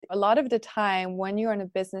a lot of the time when you're on a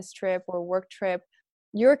business trip or work trip,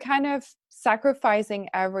 you're kind of sacrificing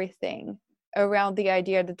everything around the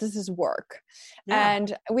idea that this is work. Yeah.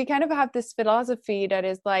 And we kind of have this philosophy that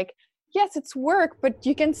is like, yes, it's work, but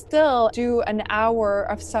you can still do an hour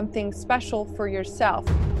of something special for yourself.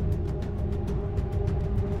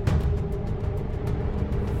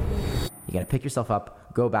 You gotta pick yourself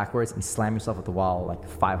up, go backwards, and slam yourself at the wall like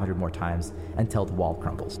 500 more times until the wall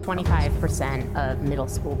crumbles. 25% of middle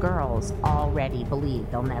school girls already believe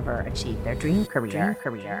they'll never achieve their dream career.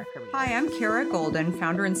 Hi, I'm Kara Golden,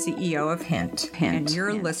 founder and CEO of Hint. And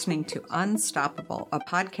you're listening to Unstoppable, a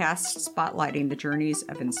podcast spotlighting the journeys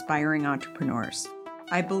of inspiring entrepreneurs.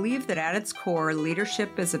 I believe that at its core,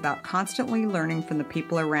 leadership is about constantly learning from the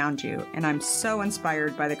people around you, and I'm so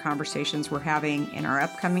inspired by the conversations we're having in our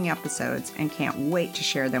upcoming episodes and can't wait to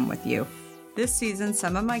share them with you. This season,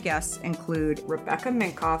 some of my guests include Rebecca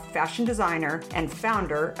Minkoff, fashion designer and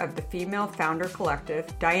founder of the Female Founder Collective,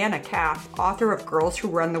 Diana Kapp, author of Girls Who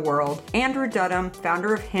Run the World, Andrew Dudham,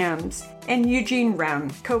 founder of Hims, and Eugene Rem,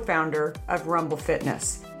 co-founder of Rumble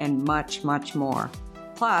Fitness, and much, much more.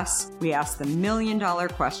 Plus, we ask the million-dollar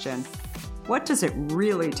question, what does it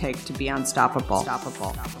really take to be unstoppable?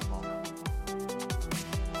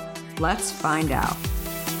 Let's find out.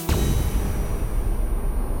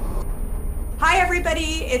 Hi,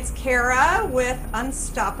 everybody. It's Kara with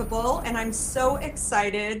Unstoppable, and I'm so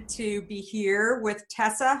excited to be here with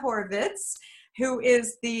Tessa Horovitz, who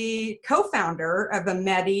is the co-founder of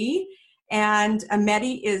Ametti. And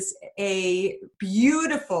Ametti is a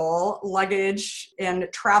beautiful luggage and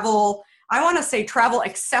travel, I want to say travel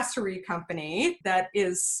accessory company that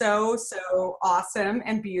is so awesome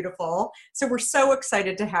and beautiful. So we're so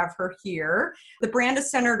excited to have her here. The brand is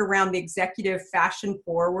centered around the executive fashion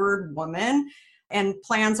forward woman, and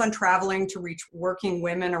plans on traveling to reach working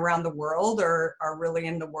women around the world are really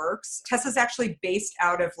in the works. Tessa's actually based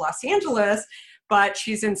out of Los Angeles, but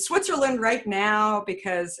she's in Switzerland right now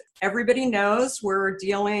because everybody knows we're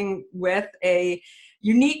dealing with a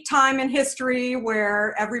unique time in history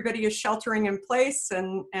where everybody is sheltering in place.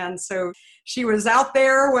 And so she was out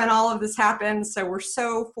there when all of this happened. So we're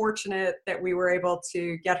so fortunate that we were able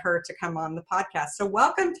to get her to come on the podcast. So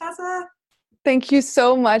welcome, Tessa. Thank you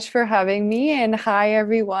so much for having me. And hi,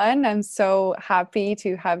 everyone. I'm so happy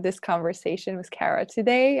to have this conversation with Kara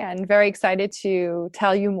today and very excited to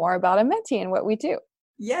tell you more about Ametti and what we do.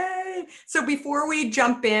 Yay! So before we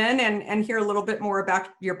jump in and hear a little bit more about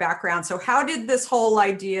your background, so how did this whole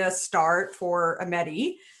idea start for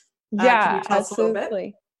Ametti? Can you tell us a little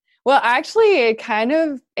bit? Well, actually, it kind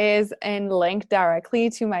of is in link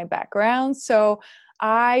directly to my background. So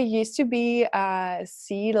I used to be a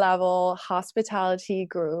C-level hospitality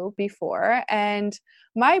group before, and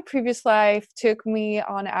my previous life took me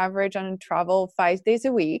on average on travel 5 days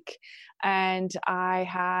a week. And I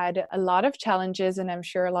had a lot of challenges, and I'm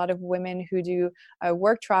sure a lot of women who do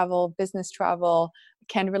work travel, business travel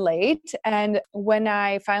can relate. And when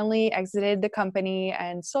I finally exited the company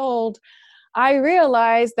and sold, I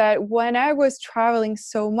realized that when I was traveling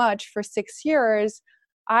so much for 6 years,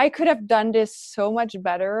 I could have done this so much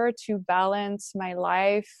better to balance my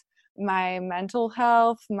life, my mental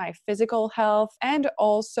health, my physical health, and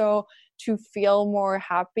also to feel more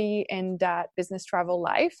happy in that business travel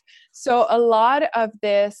life. So a lot of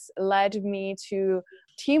this led me to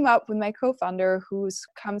team up with my co-founder who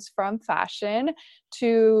comes from fashion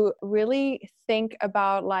to really think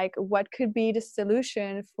about like what could be the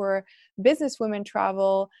solution for businesswomen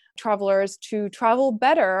travelers to travel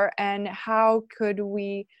better, and how could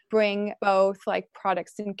we bring both like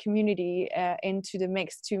products and community into the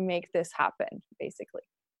mix to make this happen, basically.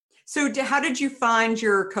 So how did you find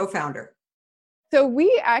your co-founder? So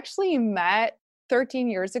we actually met 13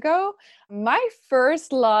 years ago. My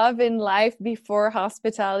first love in life before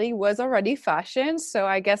hospitality was already fashion. So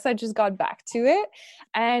I guess I just got back to it.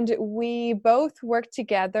 And we both worked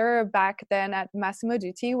together back then at Massimo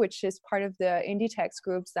Dutti, which is part of the Inditex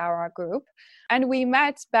group, Zara group. And we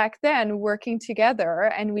met back then working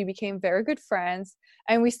together, and we became very good friends.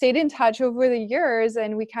 And we stayed in touch over the years,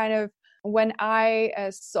 and we kind of, when I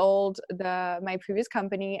sold my previous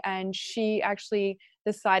company and she actually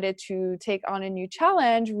decided to take on a new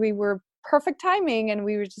challenge, we were perfect timing, and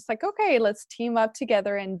we were just like, okay, let's team up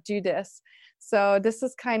together and do this. So this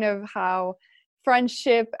is kind of how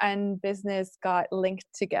friendship and business got linked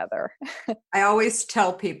together. I always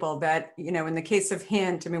tell people that, in the case of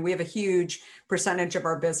Hint, we have a huge percentage of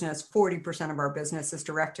our business, 40% of our business is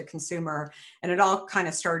direct to consumer, and it all kind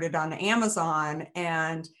of started on Amazon.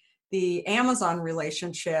 And the Amazon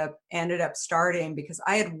relationship ended up starting because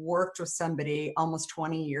I had worked with somebody almost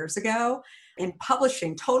 20 years ago in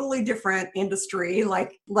publishing, totally different industry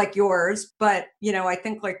like yours. But, I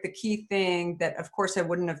think like the key thing that, of course, I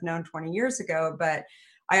wouldn't have known 20 years ago, but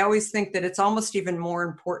I always think that it's almost even more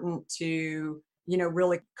important to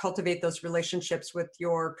really cultivate those relationships with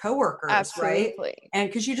your coworkers, Absolutely. right? And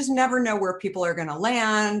because you just never know where people are going to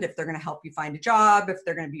land, if they're going to help you find a job, if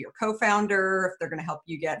they're going to be your co-founder, if they're going to help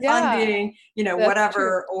you get funding,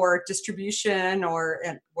 whatever, or distribution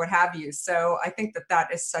and what have you. So I think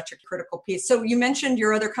that is such a critical piece. So you mentioned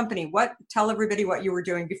your other company. Tell everybody what you were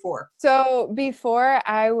doing before. So before,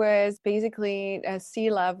 I was basically a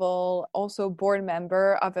C-level, also board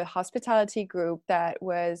member of a hospitality group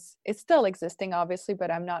it's still existing, obviously, but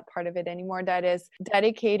I'm not part of it anymore. That is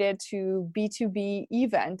dedicated to B2B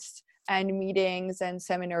events and meetings and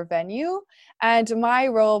seminar venue. And my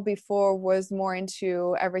role before was more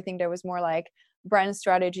into everything that was more like brand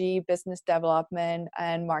strategy, business development,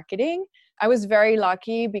 and marketing. I was very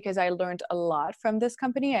lucky because I learned a lot from this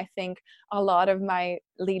company. I think a lot of my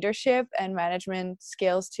leadership and management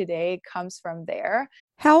skills today comes from there.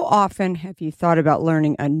 How often have you thought about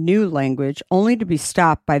learning a new language only to be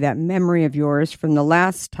stopped by that memory of yours from the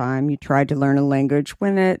last time you tried to learn a language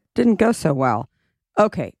when it didn't go so well?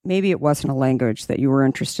 Okay, maybe it wasn't a language that you were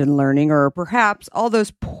interested in learning, or perhaps all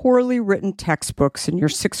those poorly written textbooks in your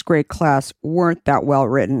 6th grade class weren't that well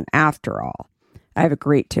written after all. I have a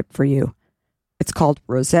great tip for you. It's called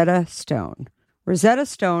Rosetta Stone. Rosetta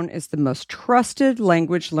Stone is the most trusted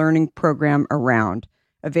language learning program around,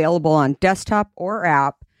 available on desktop or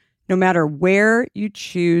app, no matter where you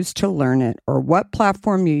choose to learn it or what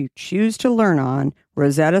platform you choose to learn on.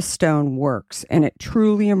 Rosetta Stone works, and it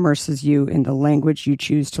truly immerses you in the language you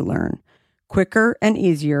choose to learn, quicker and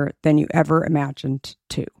easier than you ever imagined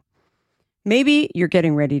to. Maybe you're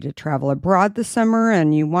getting ready to travel abroad this summer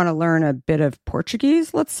and you want to learn a bit of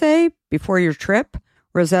Portuguese, let's say, before your trip.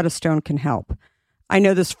 Rosetta Stone can help. I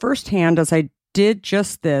know this firsthand as I did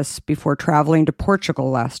just this before traveling to Portugal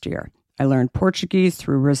last year. I learned Portuguese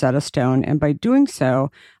through Rosetta Stone, and by doing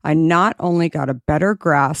so, I not only got a better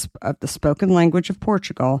grasp of the spoken language of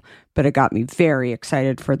Portugal, but it got me very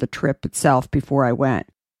excited for the trip itself before I went.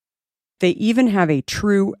 They even have a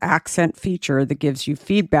true accent feature that gives you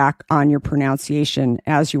feedback on your pronunciation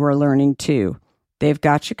as you are learning too. They've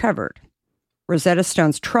got you covered. Rosetta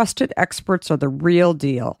Stone's trusted experts are the real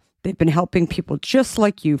deal. They've been helping people just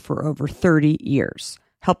like you for over 30 years.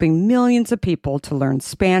 Helping millions of people to learn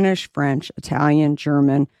Spanish, French, Italian,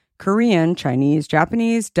 German, Korean, Chinese,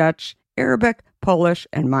 Japanese, Dutch, Arabic, Polish,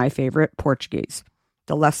 and my favorite, Portuguese.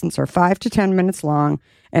 The lessons are 5 to 10 minutes long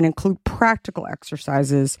and include practical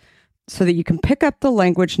exercises so that you can pick up the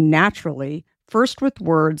language naturally, first with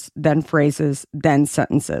words, then phrases, then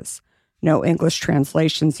sentences. No English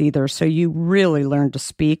translations either, so you really learn to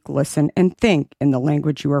speak, listen, and think in the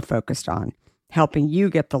language you are focused on, helping you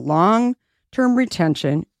get the long-term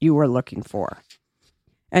retention you are looking for.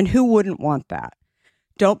 And who wouldn't want that?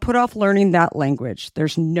 Don't put off learning that language.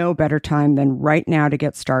 There's no better time than right now to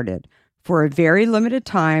get started. For a very limited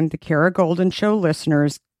time, the Kara Golden Show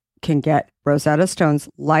listeners can get Rosetta Stone's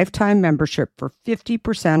lifetime membership for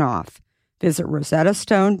 50% off. Visit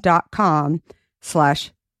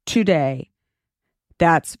rosettastone.com/today.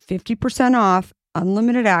 That's 50% off,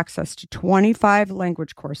 unlimited access to 25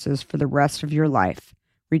 language courses for the rest of your life.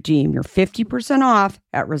 Redeem your 50% off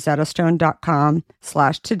at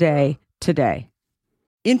rosettastone.com/today today.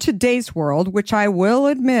 In today's world, which I will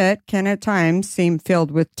admit can at times seem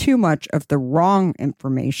filled with too much of the wrong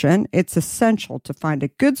information, it's essential to find a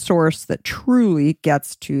good source that truly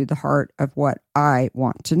gets to the heart of what I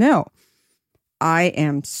want to know. I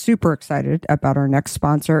am super excited about our next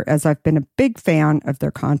sponsor, as I've been a big fan of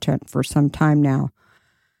their content for some time now.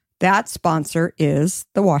 That sponsor is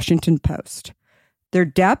The Washington Post. Their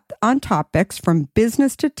depth on topics from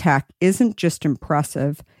business to tech isn't just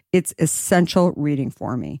impressive, it's essential reading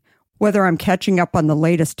for me. Whether I'm catching up on the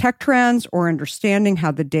latest tech trends or understanding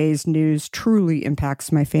how the day's news truly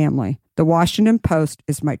impacts my family, The Washington Post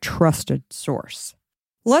is my trusted source.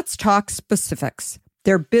 Let's talk specifics.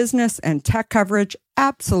 Their business and tech coverage,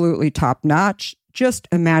 absolutely top-notch. Just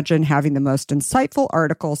imagine having the most insightful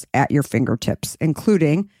articles at your fingertips,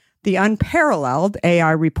 including the unparalleled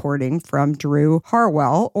AI reporting from Drew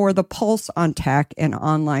Harwell or the pulse on tech and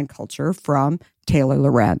online culture from Taylor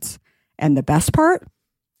Lorenz. And the best part?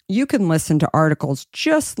 You can listen to articles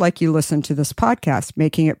just like you listen to this podcast,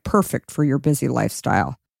 making it perfect for your busy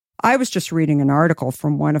lifestyle. I was just reading an article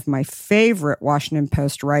from one of my favorite Washington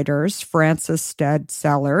Post writers, Frances Stead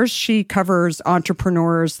Sellers. She covers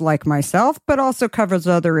entrepreneurs like myself, but also covers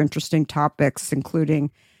other interesting topics,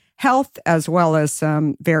 including health, as well as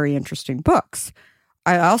some very interesting books.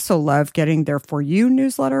 I also love getting their For You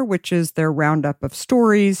newsletter, which is their roundup of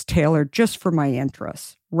stories tailored just for my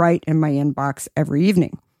interests, right in my inbox every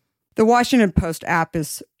evening. The Washington Post app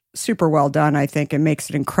is super well done, I think. It makes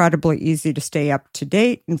it incredibly easy to stay up to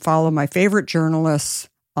date and follow my favorite journalists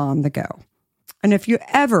on the go. And if you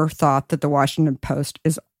ever thought that the Washington Post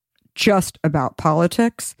is just about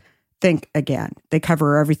politics, think again. They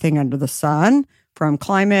cover everything under the sun, from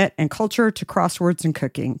climate and culture to crosswords and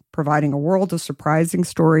cooking, providing a world of surprising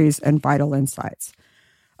stories and vital insights.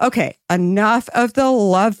 Okay, enough of the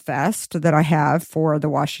love fest that I have for the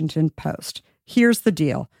Washington Post. Here's the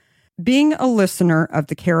deal. Being a listener of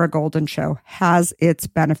the Kara Golden Show has its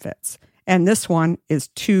benefits, and this one is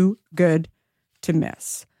too good to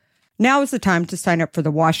miss. Now is the time to sign up for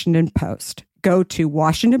the Washington Post. Go to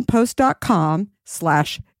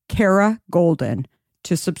washingtonpost.com/Kara Golden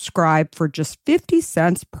to subscribe for just 50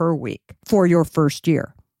 cents per week for your first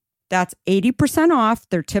year. That's 80% off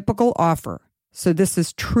their typical offer. So this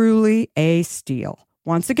is truly a steal.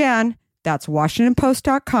 Once again, that's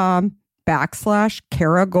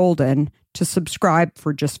washingtonpost.com/Kara Golden to subscribe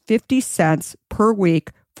for just 50 cents per week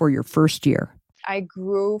for your first year. I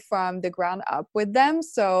grew from the ground up with them.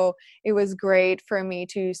 So it was great for me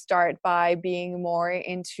to start by being more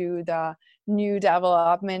into the new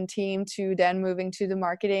development team, to then moving to the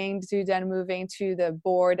marketing, to then moving to the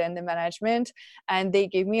board and the management. And they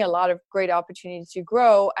gave me a lot of great opportunity to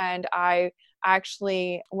grow. And I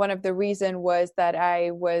actually, one of the reasons was that I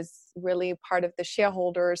was really part of the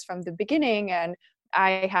shareholders from the beginning, and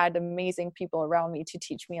I had amazing people around me to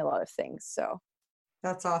teach me a lot of things. So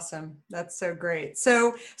that's awesome. That's so great.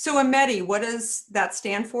 So Ametti, what does that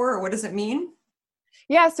stand for, or what does it mean?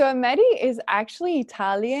 Yeah, so Ametti is actually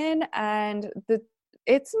Italian, and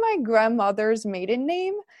it's my grandmother's maiden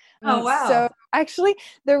name. Oh, wow. So actually,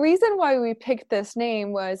 the reason why we picked this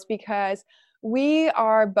name was because we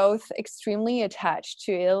are both extremely attached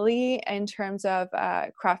to Italy in terms of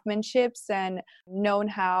craftsmanships and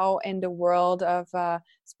know-how in the world of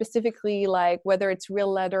specifically like whether it's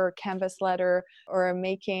real leather, canvas leather, or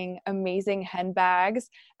making amazing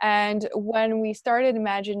handbags. And when we started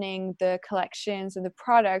imagining the collections and the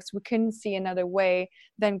products, we couldn't see another way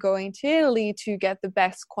than going to Italy to get the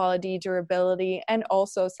best quality, durability, and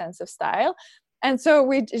also sense of style. And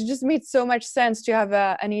so it just made so much sense to have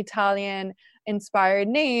an Italian inspired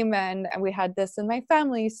name, and we had this in my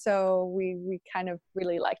family, so we kind of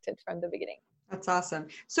really liked it from the beginning. That's awesome.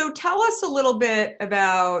 So tell us a little bit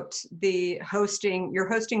about you're hosting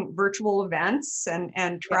virtual events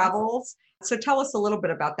and travels. Yes. So tell us a little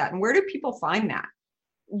bit about that, and where do people find that?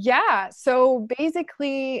 Yeah, so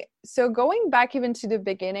basically, going back even to the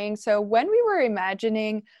beginning, so when we were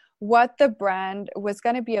imagining what the brand was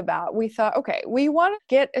going to be about, we thought, okay, we want to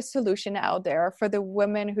get a solution out there for the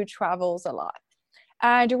women who travels a lot.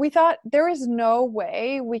 And we thought there is no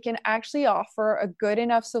way we can actually offer a good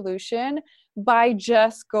enough solution by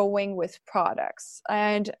just going with products.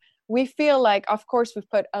 And we feel like, of course, we've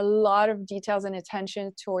put a lot of details and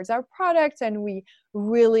attention towards our products, and we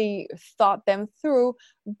really thought them through.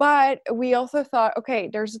 But we also thought, okay,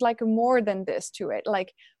 there's like more than this to it.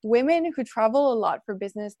 Like women who travel a lot for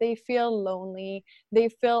business, they feel lonely, they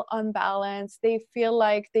feel unbalanced, they feel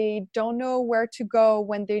like they don't know where to go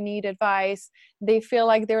when they need advice, they feel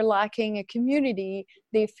like they're lacking a community,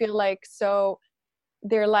 they feel like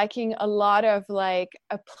they're lacking a lot of like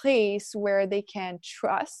a place where they can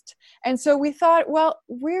trust. And so we thought, well,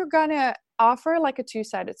 we're gonna offer like a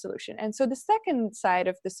two-sided solution. And so the second side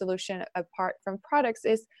of the solution, apart from products,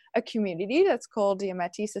 is a community that's called the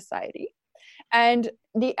Ametti Society. And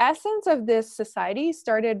the essence of this society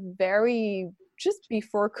started just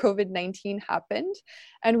before COVID-19 happened.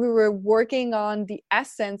 And we were working on the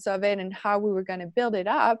essence of it and how we were going to build it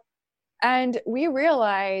up. And we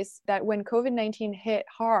realized that when COVID-19 hit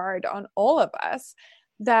hard on all of us,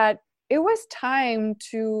 that it was time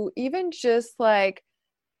to even just like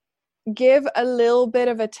give a little bit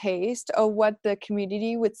of a taste of what the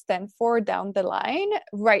community would stand for down the line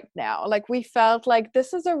right now. Like we felt like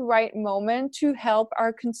this is a right moment to help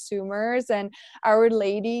our consumers and our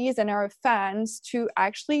ladies and our fans to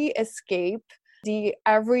actually escape the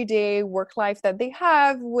everyday work life that they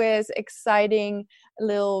have with exciting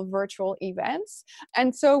little virtual events.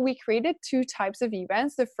 And so we created two types of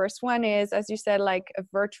events. The first one is, as you said, like a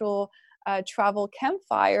virtual travel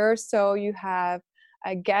campfire. So you have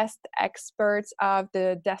guest experts of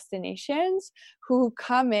the destinations who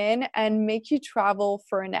come in and make you travel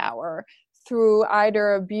for an hour through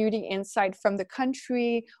either a beauty insight from the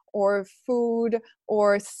country or food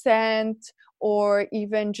or scent or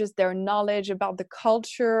even just their knowledge about the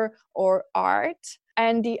culture or art.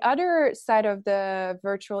 And the other side of the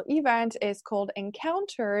virtual event is called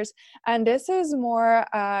Encounters. And this is more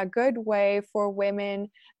a good way for women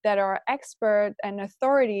that are expert and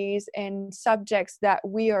authorities in subjects that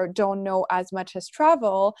we don't know as much as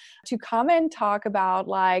travel to come and talk about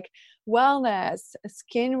like wellness,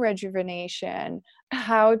 skin rejuvenation,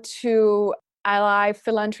 how to ally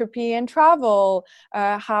philanthropy and travel,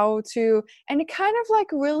 and kind of like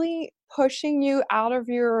really pushing you out of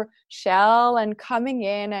your shell and coming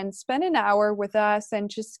in and spend an hour with us and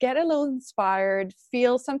just get a little inspired,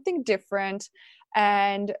 feel something different.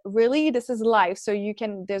 And really, this is life. So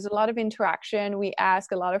there's a lot of interaction. We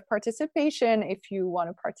ask a lot of participation if you want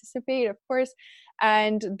to participate, of course.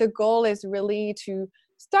 And the goal is really to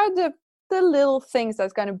start the little things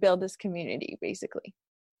that's going to build this community, basically.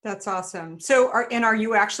 That's awesome. So are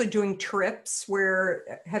you actually doing trips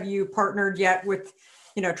have you partnered yet with,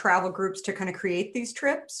 travel groups to kind of create these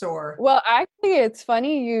trips or? Well, actually, it's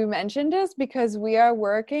funny you mentioned this because we are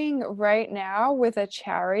working right now with a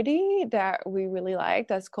charity that we really like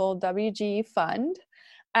that's called WG Fund.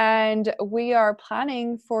 And we are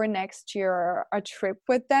planning for next year a trip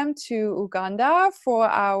with them to Uganda for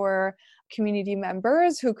our community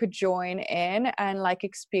members who could join in and like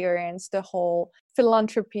experience the whole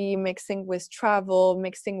philanthropy mixing with travel,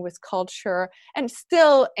 mixing with culture, and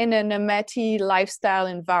still in an Ametti lifestyle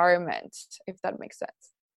environment, if that makes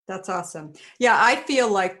sense. That's awesome. Yeah, I feel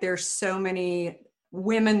like there's so many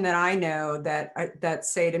women that I know that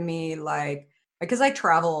say to me like, because I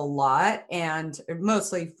travel a lot and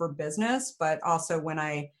mostly for business, but also when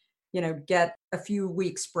I, get a few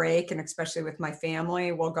weeks break, and especially with my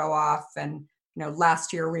family, we'll go off. And,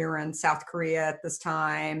 last year we were in South Korea at this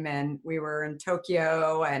time and we were in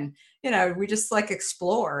Tokyo and, we just like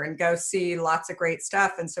explore and go see lots of great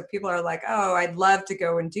stuff. And so people are like, oh, I'd love to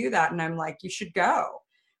go and do that. And I'm like, you should go,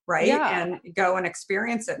 right? Yeah. And go and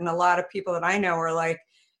experience it. And a lot of people that I know are like,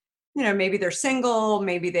 maybe they're single,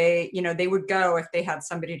 maybe they would go if they had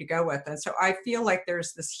somebody to go with. And so I feel like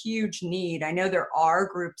there's this huge need. I know there are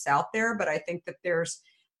groups out there, but I think that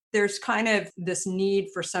there's kind of this need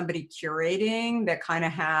for somebody curating that kind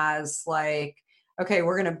of has like, okay,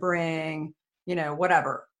 we're going to bring,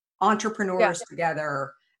 whatever, entrepreneurs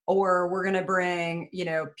together, or we're going to bring,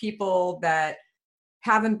 people that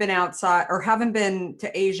haven't been outside or haven't been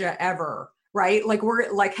to Asia ever. Right? Like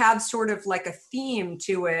we're like have sort of like a theme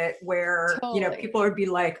to it where, Totally. People would be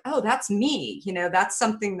like, oh, that's me, that's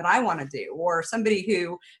something that I want to do. Or somebody a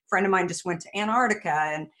friend of mine just went to Antarctica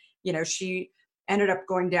and, she ended up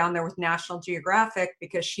going down there with National Geographic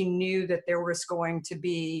because she knew that there was going to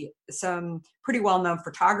be some pretty well-known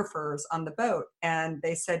photographers on the boat. And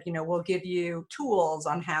they said, we'll give you tools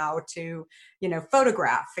on how to,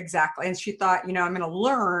 photograph exactly. And she thought, I'm going to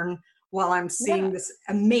learn while I'm seeing this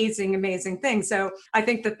amazing, amazing thing. So I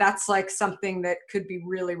think that that's like something that could be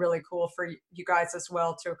really, really cool for you guys as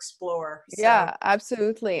well to explore. So. Yeah,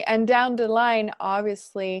 absolutely. And down the line,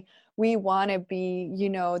 obviously, we want to be,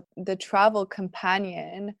 the travel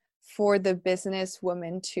companion for the business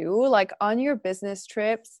woman too. Like on your business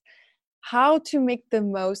trips, how to make the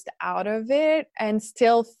most out of it and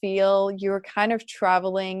still feel you're kind of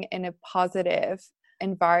traveling in a positive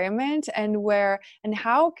environment, and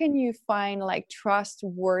how can you find like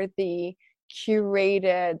trustworthy,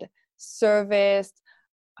 curated, serviced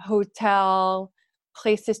hotel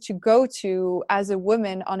places to go to as a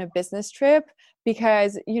woman on a business trip?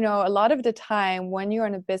 Because a lot of the time when you're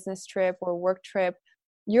on a business trip or work trip,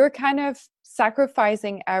 you're kind of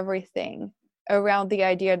sacrificing everything around the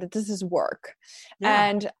idea that this is work.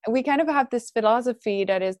 And we kind of have this philosophy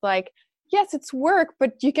that is like, yes, it's work,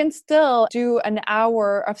 but you can still do an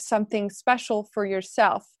hour of something special for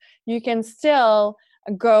yourself. You can still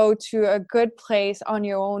go to a good place on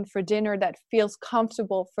your own for dinner that feels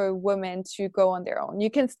comfortable for women to go on their own. You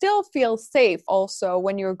can still feel safe also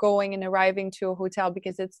when you're going and arriving to a hotel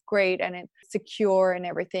because it's great and it's secure and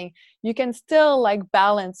everything. You can still like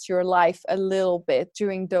balance your life a little bit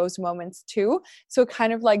during those moments too. So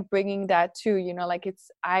kind of like bringing that too,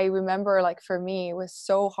 I remember like for me, it was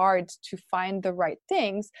so hard to find the right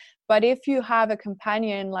things. But if you have a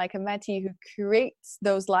companion like Ametti who curates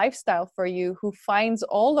those lifestyle for you, who finds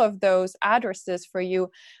all of those addresses for you,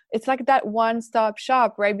 it's like that one-stop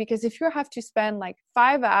shop, right? Because if you have to spend like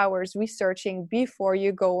 5 hours researching before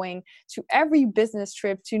you're going to every business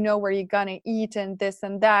trip to know where you're gonna eat and this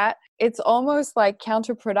and that, it's almost like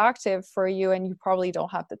counterproductive for you, and you probably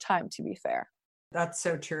don't have the time, to be fair. That's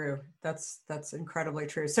so true. That's incredibly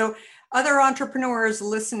true. So other entrepreneurs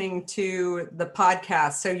listening to the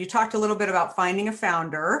podcast, so you talked a little bit about finding a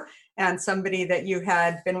founder and somebody that you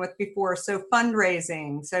had been with before. So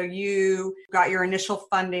fundraising. So you got your initial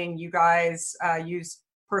funding. You guys used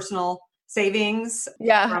personal savings.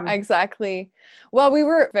 Yeah, exactly. Well, we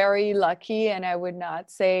were very lucky, and I would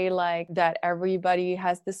not say like that everybody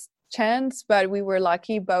has this chance, but we were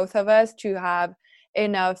lucky, both of us, to have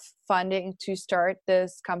enough funding to start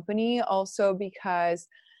this company, also because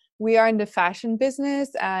we are in the fashion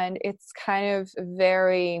business, and it's kind of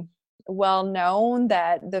very well known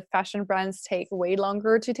that the fashion brands take way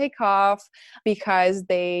longer to take off because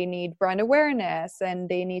they need brand awareness, and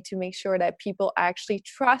they need to make sure that people actually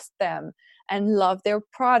trust them and love their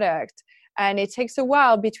product. And it takes a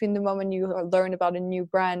while between the moment you learn about a new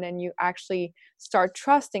brand and you actually start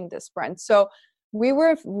trusting this brand. So we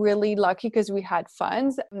were really lucky because we had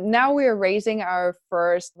funds. Now we're raising our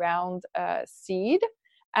first round seed.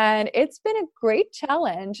 And it's been a great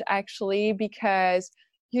challenge, actually, because,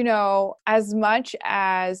 you know, as much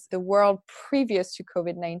as the world previous to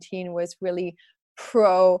COVID-19 was really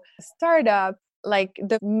pro startup, like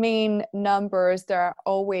the main numbers that are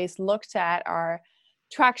always looked at are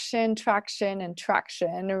traction,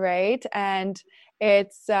 right? And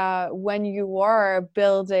it's when you are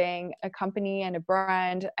building a company and a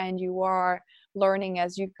brand and you are learning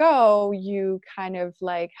as you go, you kind of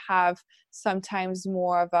like have sometimes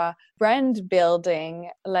more of a brand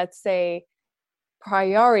building, let's say,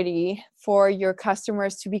 priority for your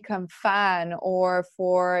customers to become fan, or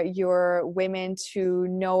for your women to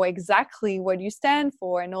know exactly what you stand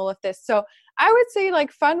for and all of this. So I would say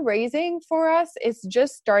like fundraising for us is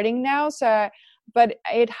just starting now. So, but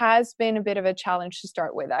it has been a bit of a challenge to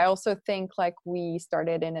start with. I also think like we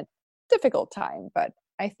started in a difficult time, but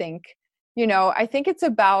I think, you know, I think it's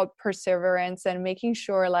about perseverance and making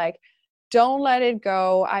sure like, don't let it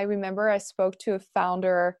go. I remember I spoke to a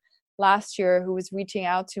founder last year who was reaching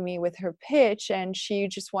out to me with her pitch, and she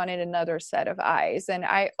just wanted another set of eyes. And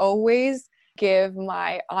I always give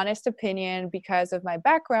my honest opinion because of my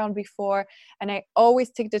background before, and I always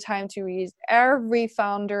take the time to read every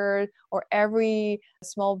founder or every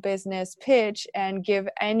small business pitch and give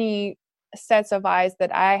any sets of eyes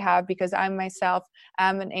that I have, because I myself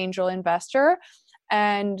am an angel investor.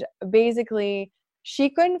 And basically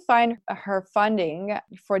she couldn't find her funding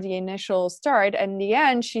for the initial start. And in the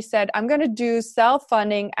end, she said, I'm going to do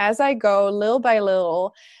self-funding as I go, little by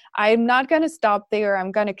little. I'm not going to stop there.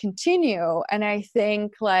 I'm going to continue. And I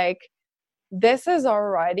think like this is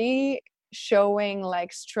already showing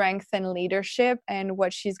like strength and leadership and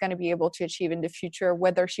what she's going to be able to achieve in the future,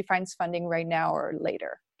 whether she finds funding right now or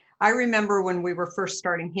later. I remember when we were first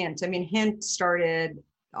starting Hint. I mean, Hint started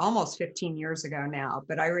almost 15 years ago now,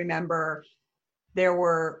 but I remember there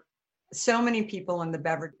were so many people in the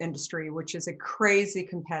beverage industry, which is a crazy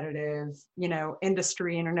competitive, you know,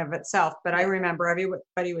 industry in and of itself. But I remember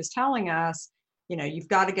everybody was telling us, you know, you've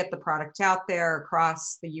got to get the product out there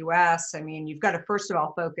across the US. I mean, you've got to first of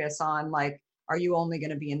all focus on like, are you only going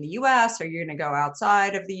to be in the US? Are you going to go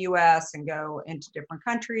outside of the US and go into different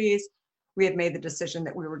countries? We had made the decision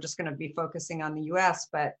that we were just going to be focusing on the US.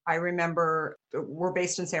 But I remember we're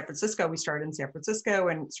based in San Francisco. We started in San Francisco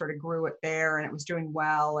and sort of grew it there, and it was doing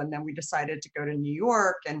well. And then we decided to go to New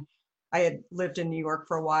York. And I had lived in New York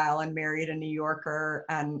for a while and married a New Yorker.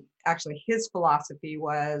 And actually his philosophy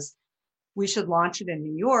was we should launch it in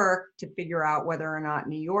New York to figure out whether or not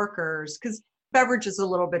New Yorkers, because beverage is a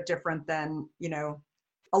little bit different than, you know,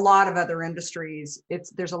 a lot of other industries.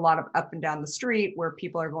 There's a lot of up and down the street where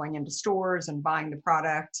people are going into stores and buying the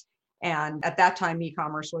product. And at that time,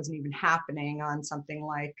 e-commerce wasn't even happening on something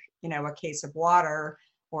like, you know, a case of water,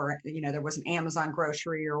 or, you know, there was an Amazon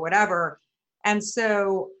grocery or whatever. And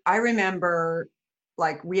so I remember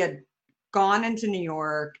like we had gone into New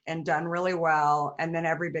York and done really well. And then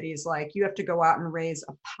everybody's like, you have to go out and raise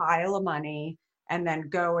a pile of money and then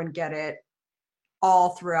go and get it all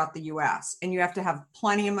throughout the US. And you have to have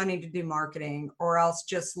plenty of money to do marketing, or else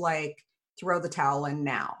just like throw the towel in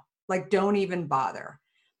now. Like, don't even bother.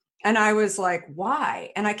 And I was like,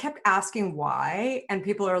 why? And I kept asking why. And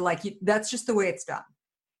people are like, that's just the way it's done.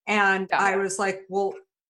 And I was like, well,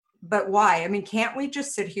 but why? I mean, can't we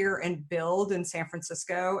just sit here and build in San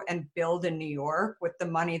Francisco and build in New York with the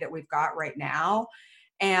money that we've got right now?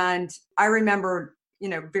 And I remember,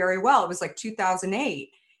 very well, it was like 2008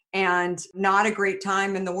 and not a great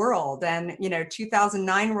time in the world. And,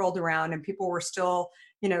 2009 rolled around and people were still,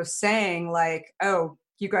 saying like, oh,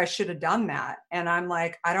 you guys should have done that. And I'm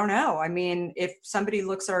like, I don't know. I mean, if somebody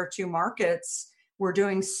looks at our two markets, we're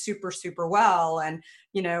doing super, super well. And,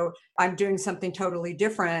 I'm doing something totally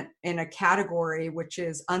different in a category, which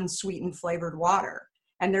is unsweetened flavored water.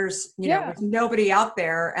 And there's, there's nobody out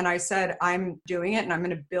there. And I said, I'm doing it and I'm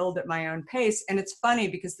going to build at my own pace. And it's funny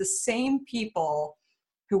because the same people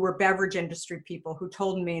who were beverage industry people who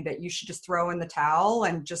told me that you should just throw in the towel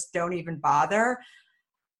and just don't even bother,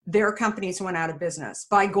 their companies went out of business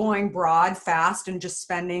by going broad fast and just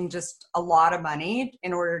spending just a lot of money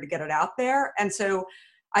in order to get it out there. And so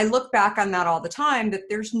I look back on that all the time, that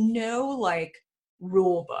there's no like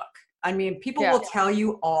rule book. I mean, people will tell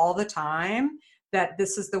you all the time that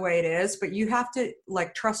this is the way it is, but you have to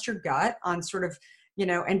like trust your gut on sort of,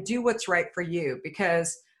 and do what's right for you.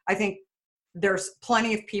 Because I think there's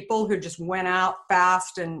plenty of people who just went out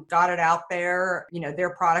fast and got it out there,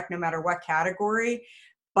 their product, no matter what category.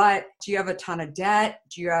 But do you have a ton of debt?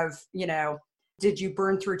 Do you have, did you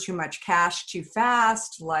burn through too much cash too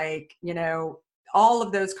fast? Like, all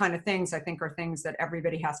of those kind of things, I think, are things that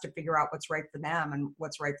everybody has to figure out what's right for them and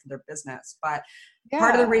what's right for their business. But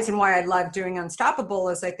part of the reason why I love doing Unstoppable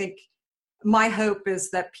is I think my hope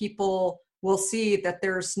is that people will see that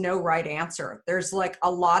there's no right answer. There's like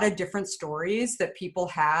a lot of different stories that people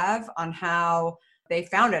have on how they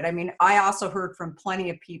found it. I mean, I also heard from plenty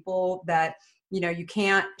of people that, you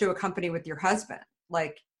can't do a company with your husband.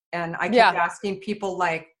 Like, and I kept asking people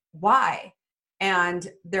like, why? And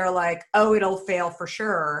they're like, oh, it'll fail for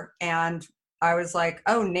sure. And I was like,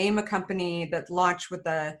 oh, name a company that launched with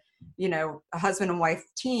a husband and wife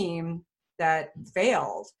team that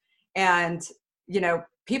failed. And,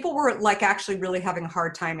 people were like actually really having a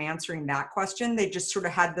hard time answering that question. They just sort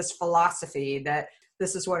of had this philosophy that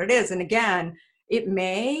this is what it is. And again, it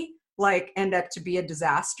may like end up to be a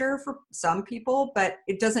disaster for some people, but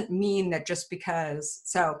it doesn't mean that just because.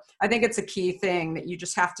 So I think it's a key thing that you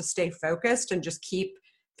just have to stay focused and just keep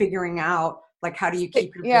figuring out like, how do you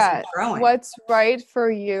keep your business growing? What's right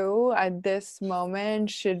for you at this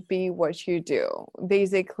moment should be what you do.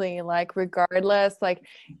 Basically, like, regardless, like,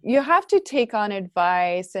 you have to take on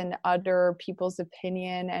advice and other people's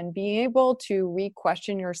opinion and be able to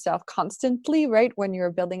re-question yourself constantly, right, when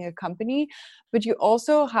you're building a company. But you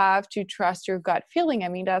also have to trust your gut feeling. I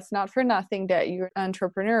mean, that's not for nothing that you're an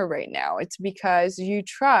entrepreneur right now. It's because you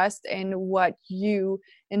trust in what you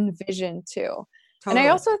envision too. Totally. And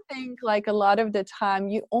I also think like a lot of the time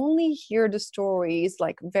you only hear the stories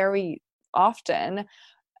like very often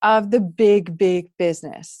of the big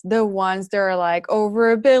business, the ones that are like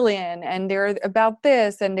over $1 billion and they're about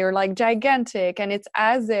this and they're like gigantic. And it's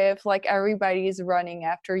as if like everybody's running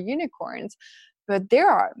after unicorns. But there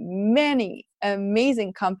are many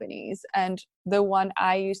amazing companies. And the one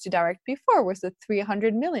I used to direct before was a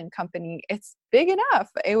 300 million company. It's big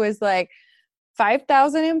enough. It was like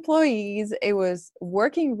 5,000 employees. It was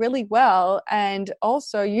working really well. And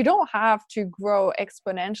also, you don't have to grow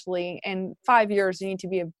exponentially. In 5 years, you need to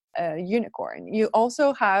be a unicorn. You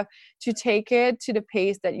also have to take it to the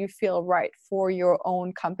pace that you feel right for your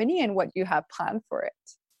own company and what you have planned for it.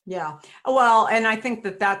 Yeah. Well, and I think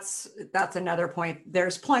that's another point.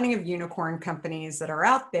 There's plenty of unicorn companies that are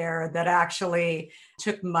out there that actually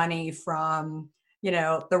took money from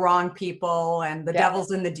the wrong people, and the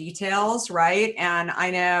devil's in the details, right? And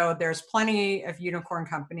I know there's plenty of unicorn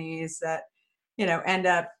companies that, end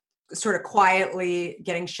up sort of quietly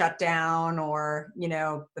getting shut down, or,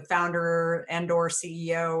 the founder and or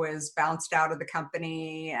CEO is bounced out of the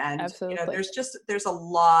company. And, there's a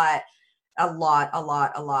lot.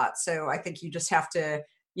 So I think you just have to,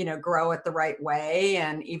 grow it the right way.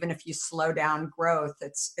 And even if you slow down growth,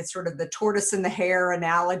 it's sort of the tortoise and the hare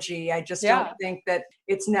analogy. I just don't think that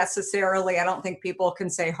it's necessarily, I don't think people can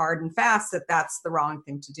say hard and fast that that's the wrong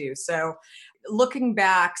thing to do. So looking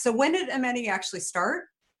back, so when did Ametti actually start?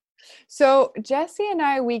 So Jesse and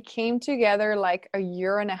I, we came together like a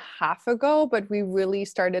year and a half ago, but we really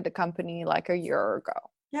started the company like a year ago.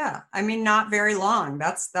 Yeah. I mean, not very long.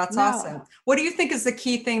 That's awesome. What do you think is the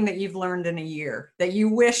key thing that you've learned in a year that you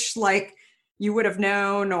wish like you would have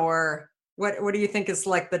known, or what do you think is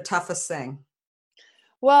like the toughest thing?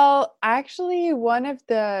 Well, actually, one of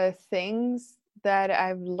the things that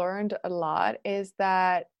I've learned a lot is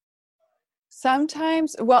that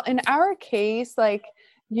sometimes, well, in our case, like,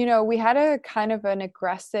 we had a kind of an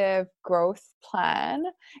aggressive growth plan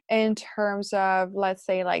in terms of, let's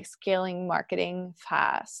say, like scaling marketing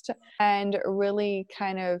fast and really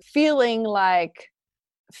kind of feeling like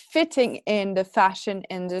fitting in the fashion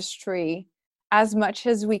industry as much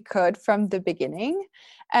as we could from the beginning.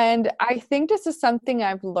 And I think this is something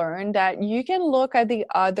I've learned, that you can look at the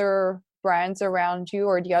other brands around you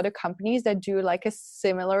or the other companies that do like a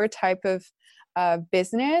similar type of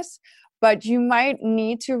business, but you might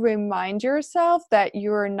need to remind yourself that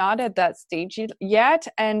you're not at that stage yet,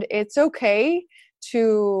 and it's okay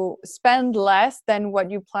to spend less than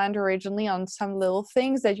what you planned originally on some little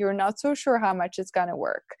things that you're not so sure how much it's going to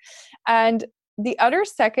work. And the other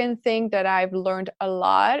second thing that I've learned a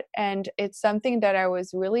lot, and it's something that I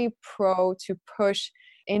was really pro to push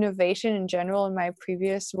innovation in general in my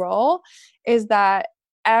previous role, is that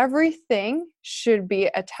everything should be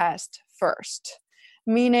a test first.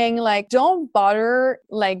 Meaning, like, don't bother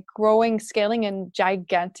like scaling a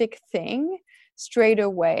gigantic thing straight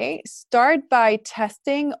away. Start by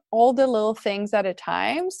testing all the little things at a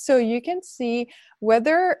time, so you can see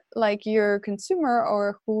whether like your consumer,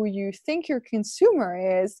 or who you think your consumer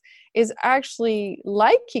is actually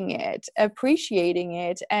liking it, appreciating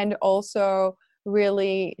it, and also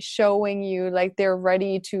really showing you like they're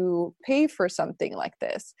ready to pay for something like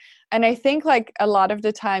this. And I think like a lot of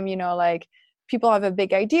the time, like people have a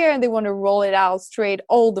big idea and they want to roll it out straight,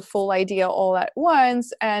 the full idea all at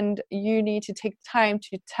once. And you need to take time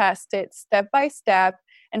to test it step by step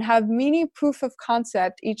and have mini proof of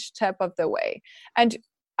concept each step of the way. And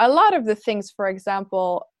a lot of the things, for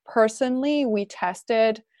example, personally, we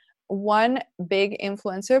tested one big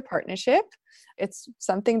influencer partnership. It's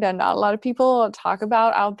something that not a lot of people talk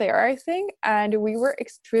about out there, I think. And we were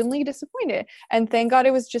extremely disappointed. And thank God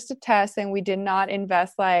it was just a test and we did not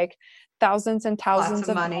invest like thousands and thousands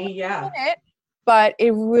of money, yeah. in it, but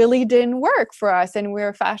it really didn't work for us. And we're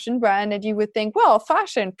a fashion brand, and you would think, well,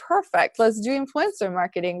 fashion, perfect, let's do influencer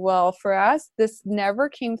marketing. Well, for us, this never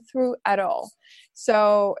came through at all.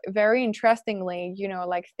 So very interestingly,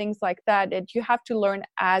 like things like that you have to learn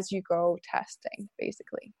as you go testing,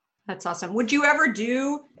 basically. That's awesome. Would you ever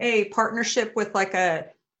do a partnership with like a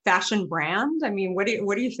fashion brand? I mean, what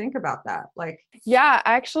do you think about that? Like, yeah,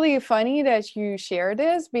 actually funny that you share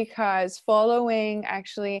this, because following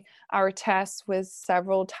actually our tests with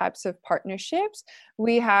several types of partnerships,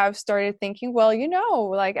 we have started thinking, well,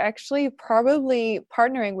 like actually probably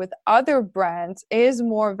partnering with other brands is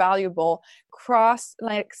more valuable. Cross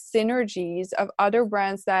like synergies of other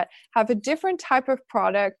brands that have a different type of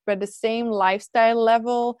product but the same lifestyle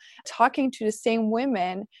level, talking to the same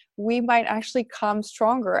women, we might actually come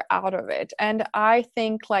stronger out of it. And I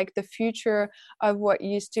think like the future of what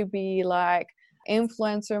used to be like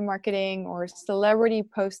influencer marketing or celebrity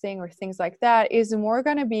posting or things like that is more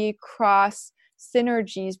going to be cross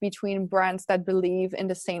synergies between brands that believe in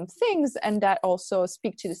the same things and that also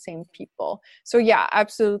speak to the same people. So yeah,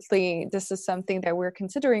 absolutely. This is something that we're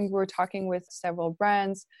considering. We're talking with several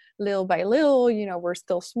brands little by little. We're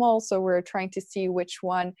still small, so we're trying to see which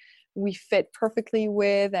one we fit perfectly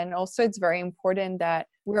with. And also it's very important that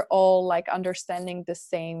we're all like understanding the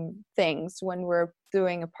same things when we're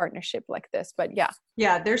doing a partnership like this. But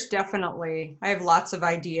yeah, there's definitely, I have lots of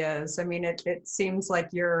ideas. I mean, it seems like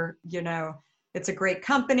you're, it's a great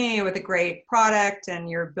company with a great product and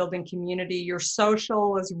you're building community. Your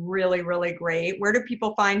social is really, really great. Where do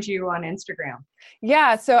people find you on Instagram?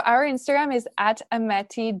 Yeah, so our Instagram is at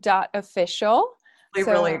ametti.official.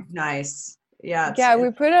 Really nice. Yeah,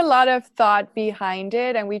 we put a lot of thought behind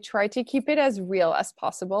it and we try to keep it as real as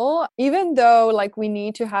possible, even though like we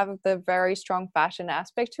need to have the very strong fashion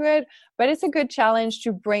aspect to it. But it's a good challenge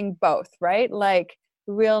to bring both, right? Like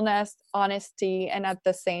realness, honesty, and at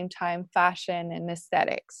the same time, fashion and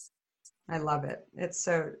aesthetics. I love it. It's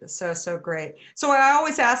so great. So I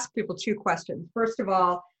always ask people two questions. First of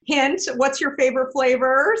all, hint, what's your favorite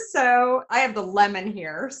flavor? So I have the lemon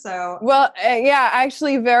here. So well, yeah,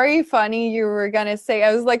 actually very funny you were gonna say.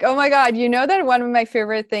 I was like, oh my God, that one of my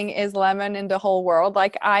favorite thing is lemon in the whole world.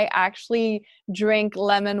 Like I actually drink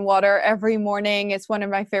lemon water every morning. It's one of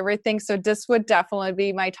my favorite things. So this would definitely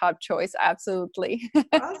be my top choice. Absolutely.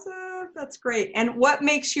 Awesome. That's great. And what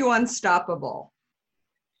makes you unstoppable?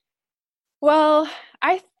 Well,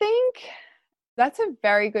 I think that's a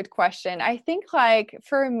very good question. I think like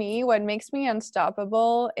for me, what makes me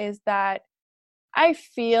unstoppable is that I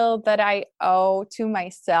feel that I owe to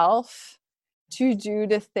myself to do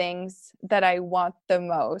the things that I want the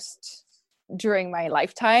most during my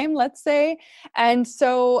lifetime, let's say. And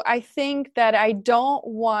so I think that I don't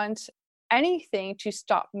want anything to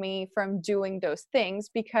stop me from doing those things,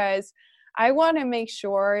 because I want to make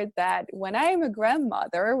sure that when I'm a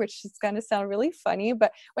grandmother, which is going to sound really funny,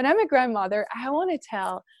 but when I'm a grandmother, I want to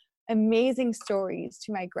tell amazing stories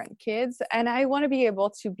to my grandkids. And I want to be able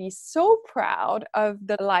to be so proud of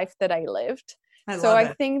the life that I lived. So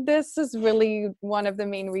I think this is really one of the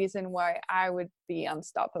main reasons why I would be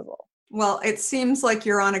unstoppable. Well, it seems like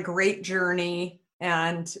you're on a great journey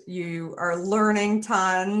and you are learning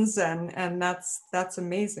tons, and that's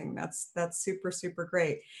amazing. That's super, super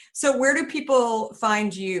great. So where do people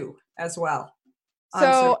find you as well?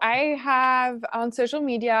 So I have on social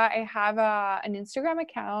media, I have an Instagram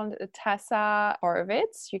account, Tessa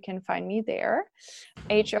Horovitz. You can find me there.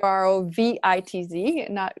 Horovitz,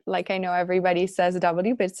 not like I know everybody says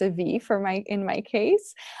W, but it's a V in my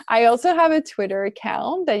case. I also have a Twitter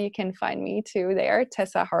account that you can find me too there,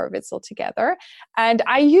 Tessa Horovitz altogether. And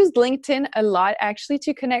I use LinkedIn a lot actually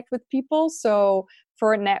to connect with people. So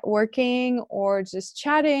for networking or just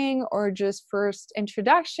chatting or just first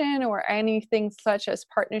introduction or anything such as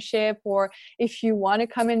partnership, or if you want to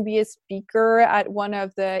come and be a speaker at one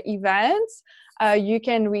of the events, you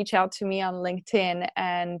can reach out to me on LinkedIn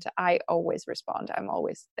and I always respond. I'm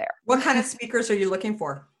always there. What kind of speakers are you looking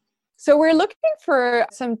for? So we're looking for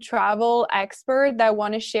some travel expert that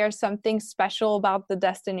want to share something special about the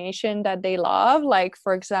destination that they love. Like,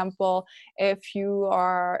 for example, if you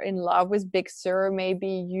are in love with Big Sur, maybe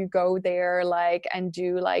you go there and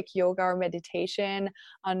do yoga or meditation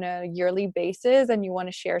on a yearly basis and you want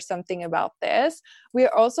to share something about this. We're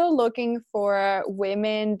also looking for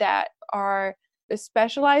women that are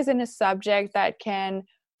specialized in a subject that can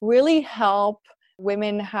really help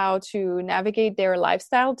women how to navigate their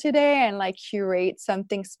lifestyle today and curate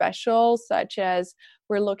something special, such as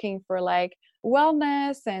we're looking for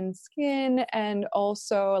wellness and skin and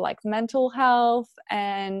also mental health.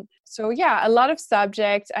 And so a lot of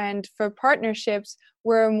subjects. And for partnerships,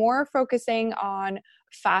 we're more focusing on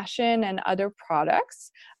fashion and other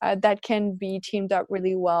products that can be teamed up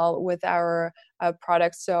really well with our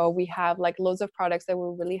products. So we have loads of products that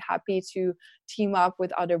we're really happy to team up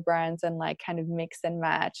with other brands and kind of mix and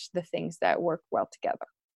match the things that work well together.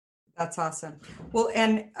 That's awesome. Well,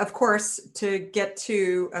 and of course, to get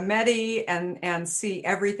to Ametti and see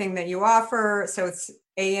everything that you offer, so it's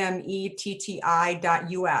ametti.us,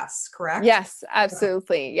 correct? Yes,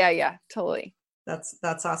 absolutely. Yeah, totally.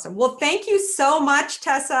 That's awesome. Well, thank you so much,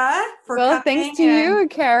 Tessa, for coming. Well, thanks to you,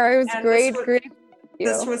 Kara. It was great.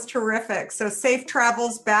 This was terrific. So safe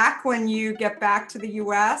travels back when you get back to the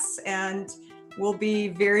U.S. and we'll be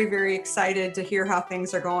very, very excited to hear how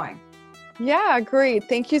things are going. Yeah, great.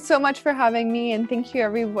 Thank you so much for having me, and thank you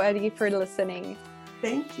everybody for listening.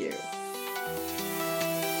 Thank you.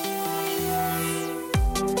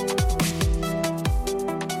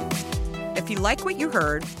 If you like what you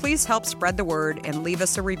heard, please help spread the word and leave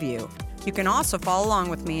us a review. You can also follow along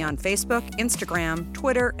with me on Facebook, Instagram,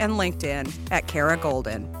 Twitter, and LinkedIn at Kara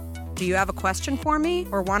Golden. Do you have a question for me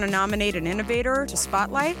or want to nominate an innovator to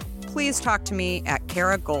spotlight? Please talk to me at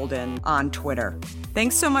Kara Golden on Twitter.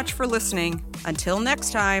 Thanks so much for listening. Until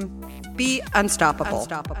next time, be unstoppable.